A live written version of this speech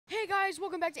guys,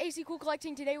 welcome back to AC Cool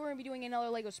Collecting. Today we're going to be doing another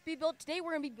LEGO speed build. Today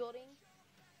we're going to be building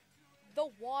the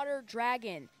Water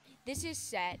Dragon. This is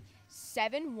set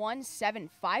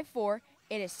 71754.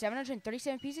 It is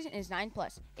 737 pieces and is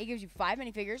 9+. It gives you 5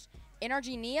 minifigures,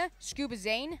 NRG Nia, Scuba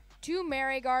Zane, 2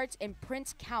 Marigards, and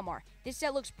Prince Kalmar. This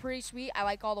set looks pretty sweet. I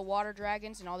like all the water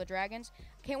dragons and all the dragons.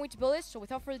 Can't wait to build this, so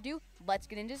without further ado, let's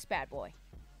get into this bad boy.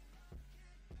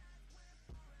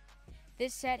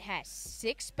 This set has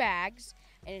 6 bags,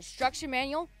 an instruction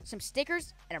manual, some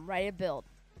stickers, and I'm ready to build.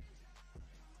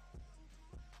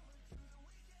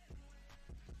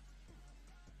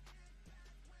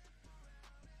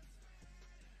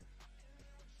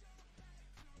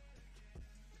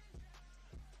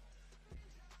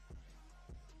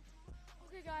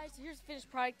 Okay guys, here's the finished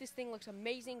product. This thing looks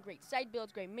amazing. Great side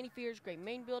builds, great minifigures, great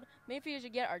main build. Minifigures you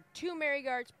get are 2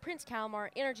 Marigards, Prince Kalmar,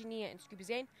 NRG Nia, and Scuba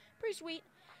Zane. Pretty sweet.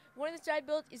 One of the side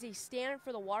builds is a stand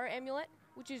for the water amulet,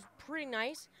 which is pretty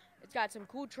nice. It's got some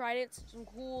cool tridents, some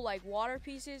cool like water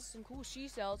pieces, some cool she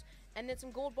cells, and then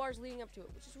some gold bars leading up to it,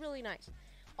 which is really nice.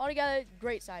 Altogether,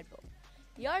 great side build.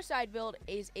 The other side build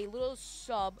is a little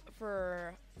sub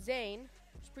for Zane.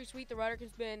 It's pretty sweet. The rudder can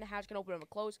spin, the hatch can open and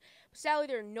close. But sadly,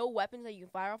 there are no weapons that you can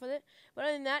fire off with it. But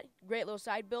other than that, great little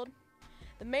side build.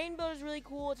 The main build is really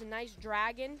cool. It's a nice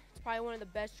dragon. It's probably one of the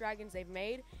best dragons they've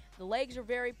made. The legs are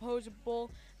very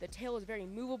posable. The tail is very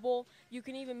movable. You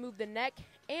can even move the neck,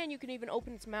 and you can even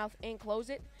open its mouth and close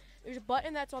it. There's a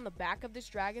button that's on the back of this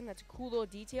dragon that's a cool little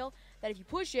detail that if you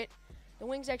push it, the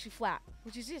wings actually flap,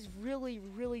 which is just really,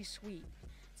 really sweet.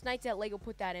 It's nice that LEGO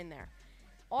put that in there.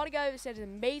 Altogether, this set is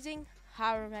amazing.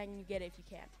 However, man, you get it if you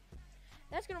can.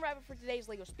 That's going to wrap it for today's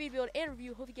LEGO speed build and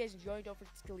review. Hope you guys enjoyed. Don't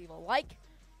forget to leave a like,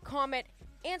 comment,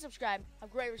 and subscribe. Have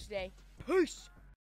a great rest of the day. Peace!